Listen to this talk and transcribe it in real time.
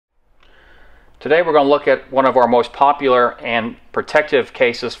Today we're going to look at one of our most popular and protective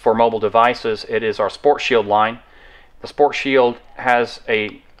cases for mobile devices. It is our SportShield line. The SportShield has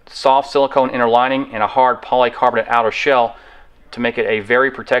a soft silicone inner lining and a hard polycarbonate outer shell to make it a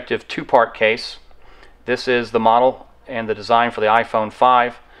very protective two-part case. This is the model and the design for the iPhone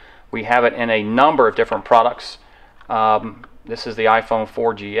 5. We have it in a number of different products. This is the iPhone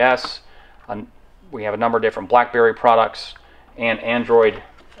 4GS. We have a number of different BlackBerry products and Android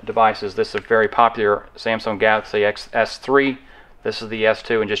devices. This is a very popular Samsung Galaxy S3. This is the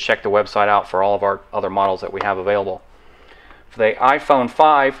S2, and just check the website out for all of our other models that we have available. For the iPhone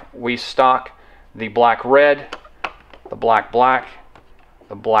 5, we stock the black red, the black black,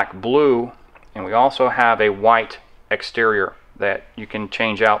 the black blue, and we also have a white exterior that you can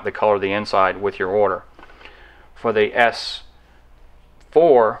change out the color of the inside with your order. For the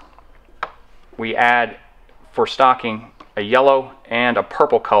S4, we add for stocking a yellow and a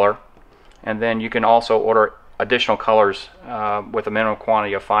purple color, and then you can also order additional colors with a minimum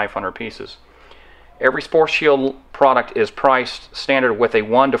quantity of 500 pieces. Every SportShield product is priced standard with a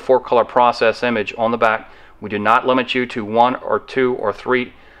 1 to 4 color process image on the back. We do not limit you to 1 or 2 or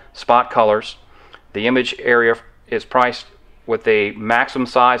 3 spot colors. The image area is priced with a maximum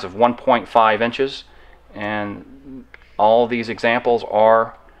size of 1.5 inches, and all these examples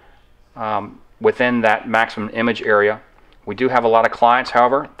are within that maximum image area. We do have a lot of clients,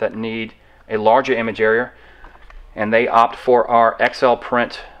 however, that need a larger image area, and they opt for our XL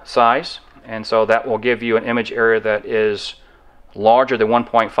print size, and so that will give you an image area that is larger than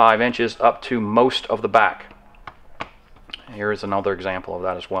 1.5 inches up to most of the back. Here is another example of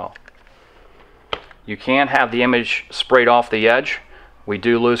that as well. You can have the image sprayed off the edge. We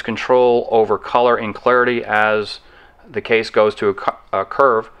do lose control over color and clarity as the case goes to a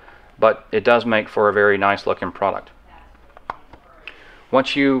curve, but it does make for a very nice looking product.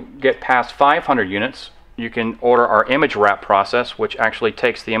 Once you get past 500 units, you can order our image wrap process, which actually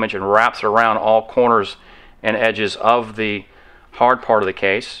takes the image and wraps it around all corners and edges of the hard part of the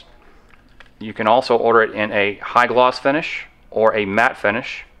case. You can also order it in a high gloss finish or a matte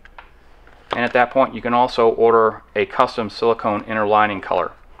finish, and at that point you can also order a custom silicone inner lining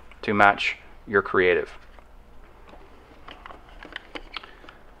color to match your creative.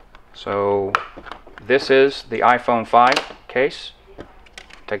 So this is the iPhone 5 case.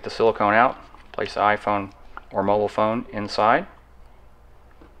 Take the silicone out, place the iPhone or mobile phone inside,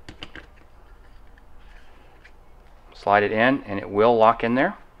 slide it in, and it will lock in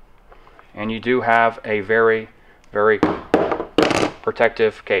there, and you do have a very, very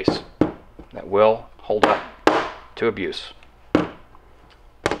protective case that will hold up to abuse.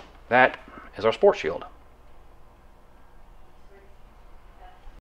 That is our SportShield.